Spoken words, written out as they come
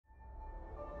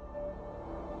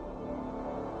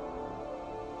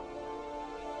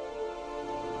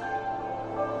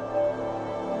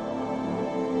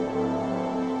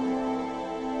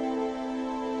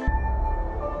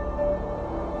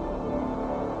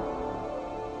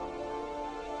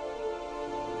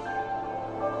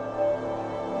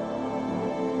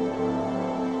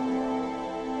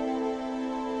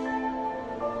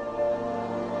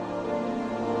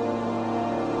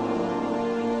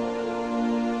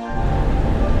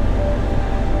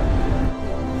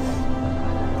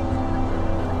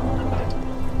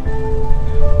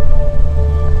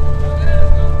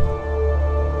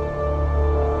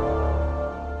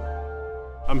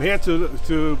here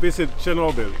to visit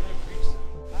Chernobyl.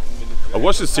 I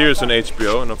watched the series on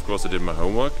HBO, and of course I did my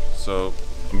homework, so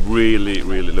I'm really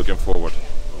looking forward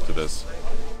to this.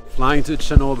 Flying to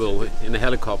Chernobyl in a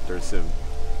helicopter soon.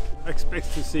 I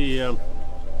expect to see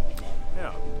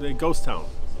the ghost town.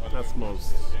 That's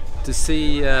most. To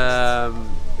see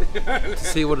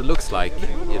what it looks like,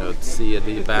 you know, to see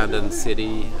the abandoned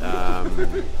city.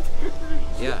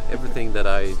 Yeah, everything that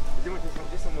I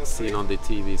seen on the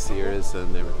TV series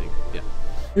and everything. Yeah.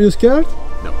 Are you scared?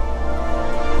 No.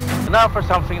 Now for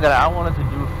something that I wanted to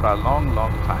do for a long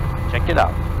time. Check it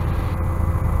out.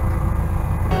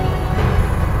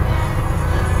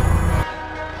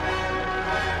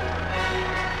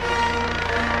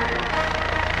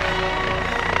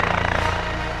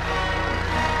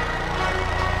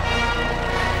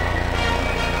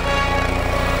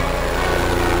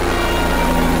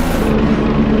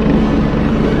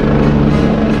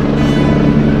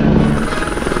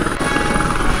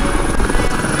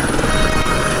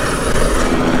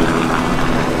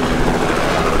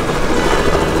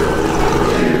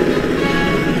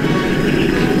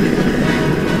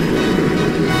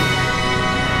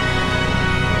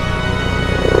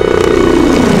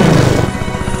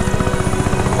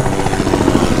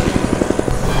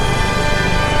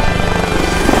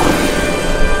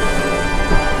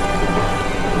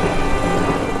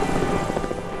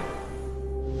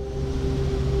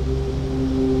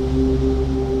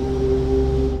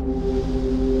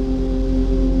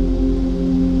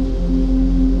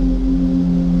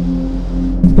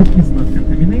 Is not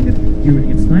contaminated during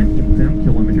its time in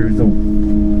 10-kilometer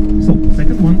zone. So,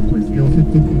 second one, please. You also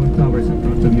see two towers in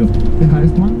front of you. The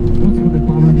highest one goes for the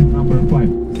power unit number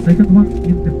 5. Second one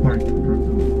in the park in front of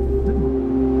you.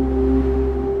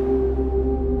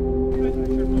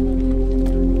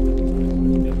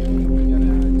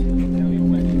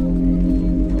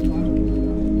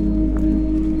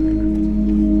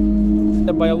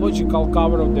 The biological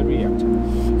cover of the reactor.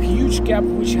 Huge cap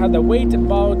which had a weight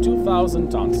about 2,000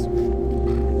 tons.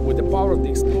 With the power of the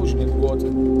explosion, it got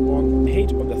on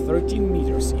height of the 13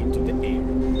 meters into the air.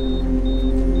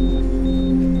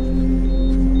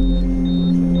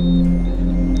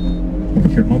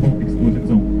 Chernobyl explosion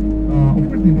zone. Of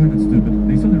course they weren't stupid.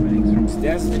 They saw the readings from...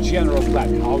 That's the general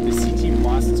plan, how the city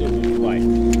must look like.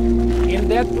 In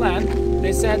that plan,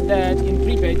 they said that in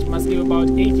Pripyat must live about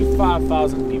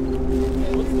 85,000 people.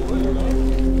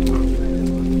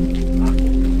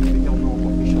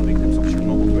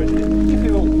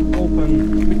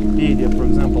 Wikipedia, for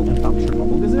example, and top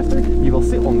Chernobyl disaster, you will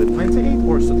see only 28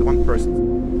 or 31 persons.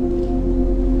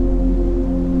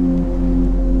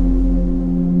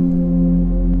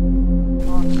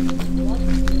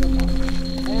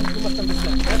 And you must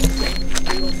understand, that's the same.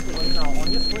 You will see right now on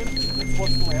your screen, it's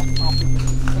what's left after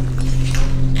this.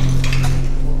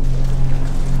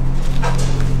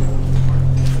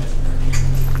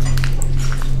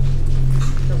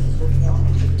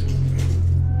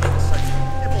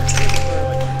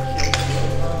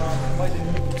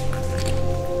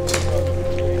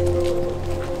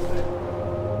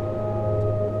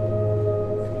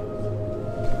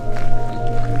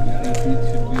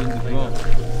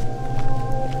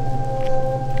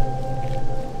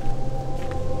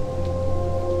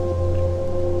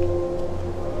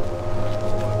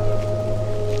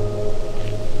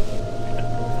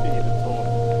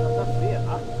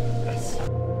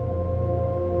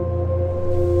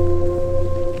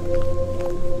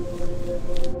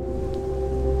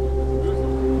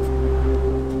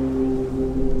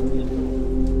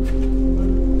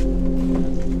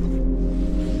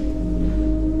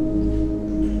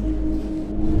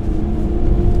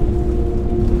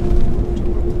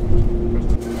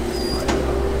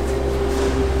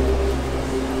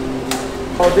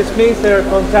 Oh, this means they're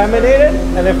contaminated,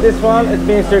 and if this one, it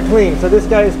means they're clean. So this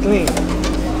guy is clean.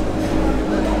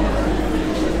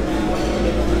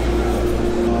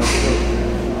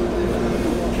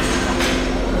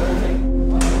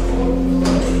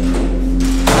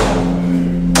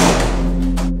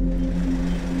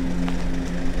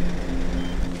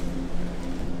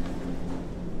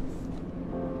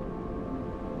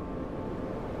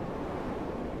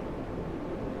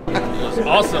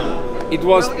 Awesome. It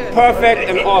was perfect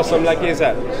and awesome, like you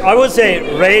said. I would say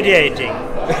radiating.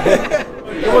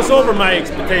 It was over my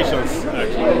expectations,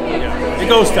 actually. Yeah. It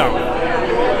goes down.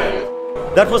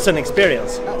 That was an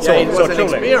experience. Yeah, it was an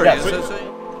experience. Yes.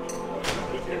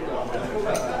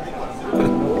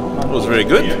 It was very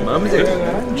good.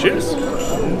 Cheers.